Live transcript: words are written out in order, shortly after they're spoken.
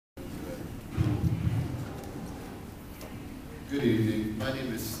Good evening. My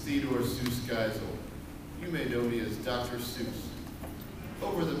name is Theodore Seuss Geisel. You may know me as Dr. Seuss.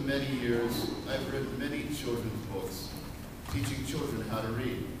 Over the many years, I've written many children's books, teaching children how to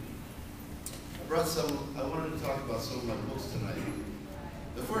read. I wanted to talk about some of my books tonight.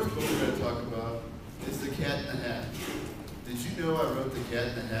 The first book we're going to talk about is The Cat in the Hat. Did you know I wrote The Cat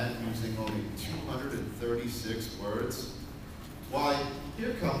in the Hat using only 236 words? Why,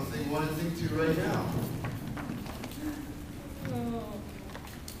 here comes thing one and thing two right now.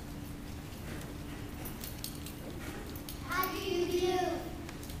 How do you do?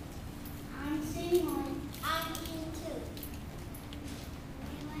 I'm Simon. I'm Ian too.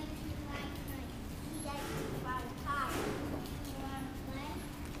 We like to like night. We like to ride cars. You want to play?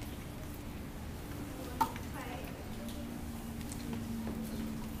 You want to play?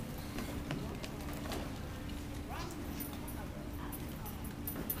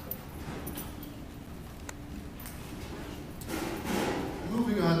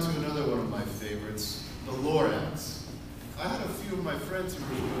 Moving on to another one of my favorites, the Lorax. I had a few of my friends who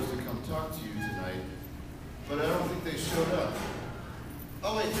were supposed to come talk to you tonight, but I don't think they showed up.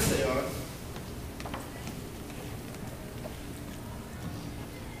 Oh wait, here they are.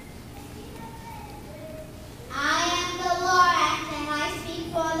 I am the Lorax, and I speak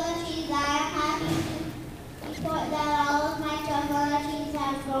for the trees. I am happy to report that all of my troubled trees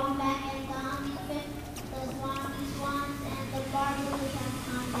have grown back, and the hummingbirds, the swans, and the barbers have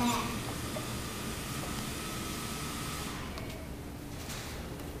come back.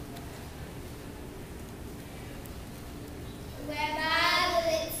 Where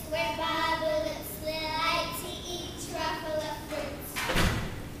bullets, they like to eat truffle of fruits.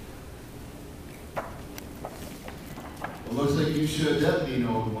 Well, looks like you showed that mean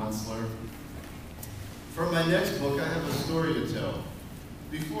old Onceler. For my next book, I have a story to tell.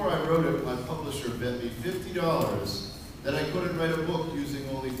 Before I wrote it, my publisher bet me $50 that I couldn't write a book using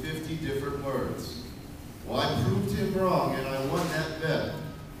only 50 different words. Well, I proved him wrong, and I won that bet.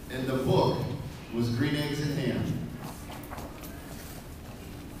 And the book was Green Eggs and Ham.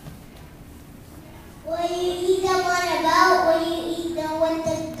 Will you eat them on a boat? Will you eat them with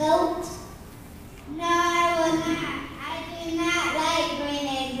the goat? No, I will not. I do not like green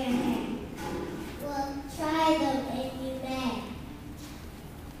eggs and ham. Well, try them and you may.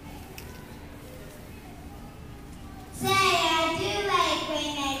 Say, I do like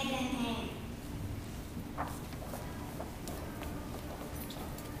green eggs and ham.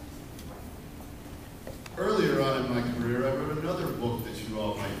 Earlier on in my career, I wrote another book that you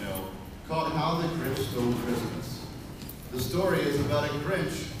all might know, called How the Grinch Stole Christmas. The story is about a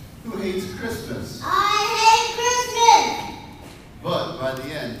Grinch who hates Christmas. I hate Christmas! But by the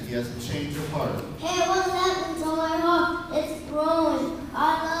end, he has a change of heart. Hey, what's happened to my heart? It's growing. I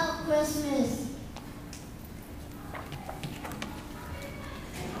love Christmas.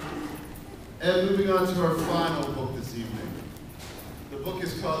 And moving on to our final book this evening. The book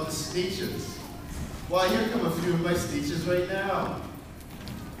is called The Sneetches. Why, here come a few of my Sneetches right now.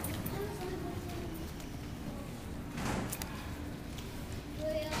 We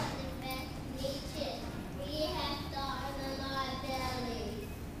are the best Sneetches. We have stars on our bellies.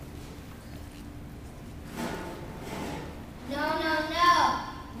 No.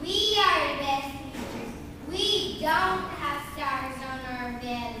 We are the best Sneetches. We don't have stars on our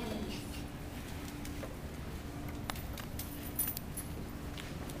bellies.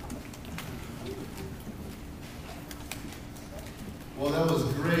 Well, that was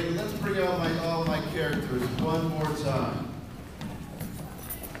great. Let's bring out all my characters one more time.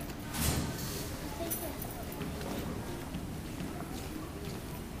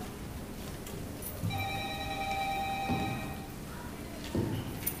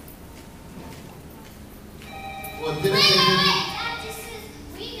 Well, Wait, Dr. Seuss,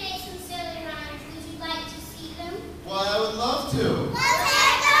 we made some silly rhymes. Would you like to see them? Why, I would love to. Let's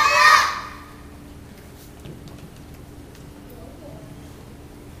take a look!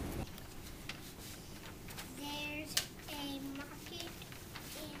 There's a market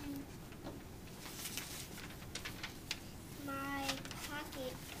in my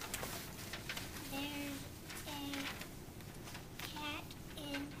pocket. There's a cat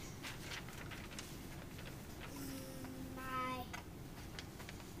in my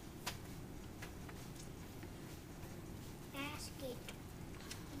basket.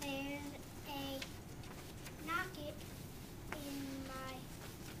 There's a knocket in my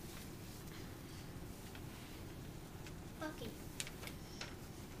bucket.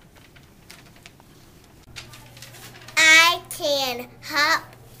 I can hop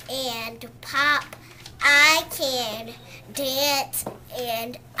and pop. I can dance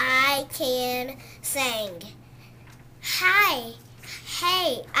and I can sing. Hi.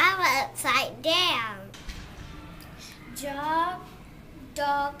 Hey, I'm upside down.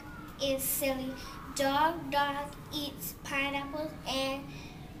 Dog is silly. Dog eats pineapples, and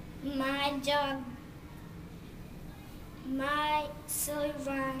my silly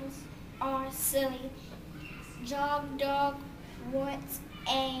rhymes are silly. Dog wants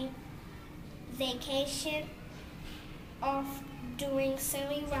a vacation off doing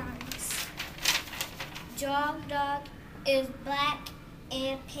silly rhymes. Dog is black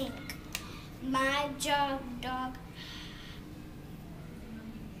and pink. My dog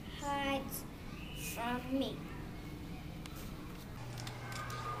hides from me.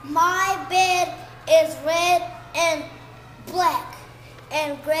 My bed is red and black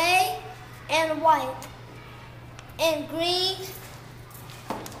and gray and white and green.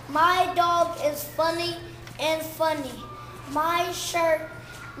 My dog is funny and funny. My shirt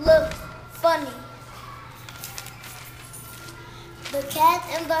looks funny. The cat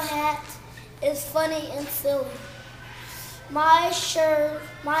in the hat is funny and silly. My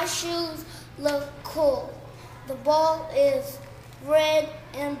shoes look cool. The ball is red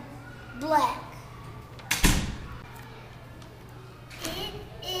and black. It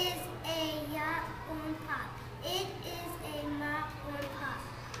is a yacht on top. It is a mop on top.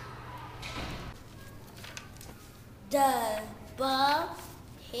 The ball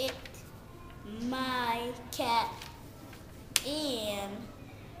hit my cat and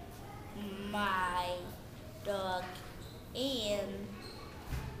my dog and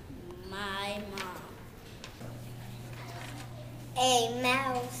my mom. A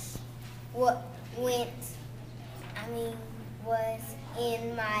mouse was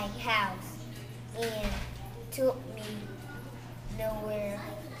in my house and took me nowhere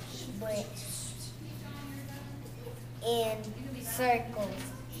but in circles.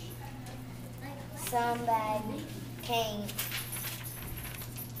 Somebody came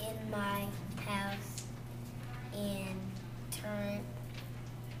in my house and turned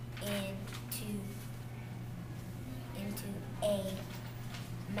into a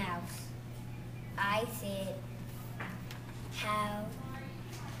mouse. I said, "How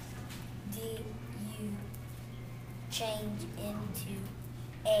did you change into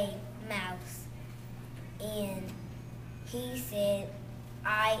a mouse?" And he said,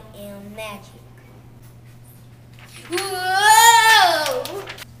 "I am magic." Whoa!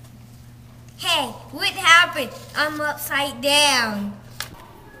 Hey, what happened? I'm upside down.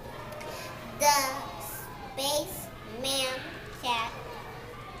 The spaceman cat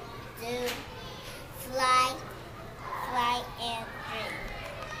do fly and drink.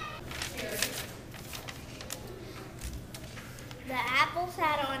 The apple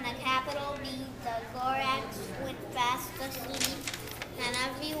sat on the Capitol B. The Gorax went fast asleep, and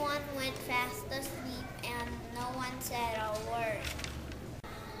everyone went fast asleep, and no one said a word.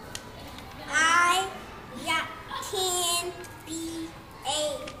 I can be a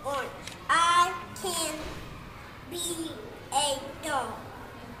orange. I can be a dog.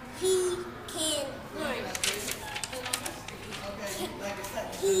 He can run.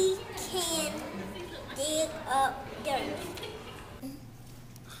 He can dig up dirt.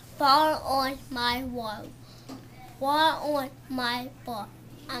 Ball on my wall. Ball on my ball.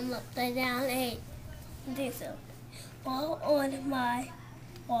 I'm upside down and this up. Ball on my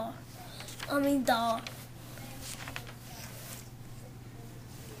wall. Dog.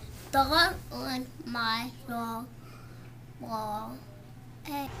 Dog on my wall.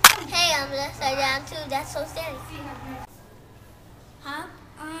 Hey, I'm upside down too. That's so scary. Hop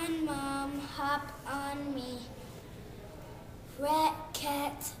on mom, hop on me. Rat,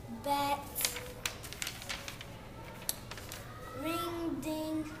 cat, bat. Ring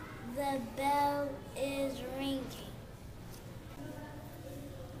ding, the bell is ringing.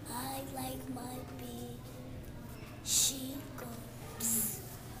 I like my bee. She goes.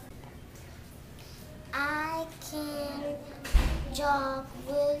 I can jog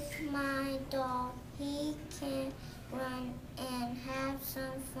with my dog. He can run and have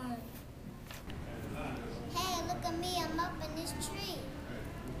some fun. Hey, look at me. I'm up in this tree.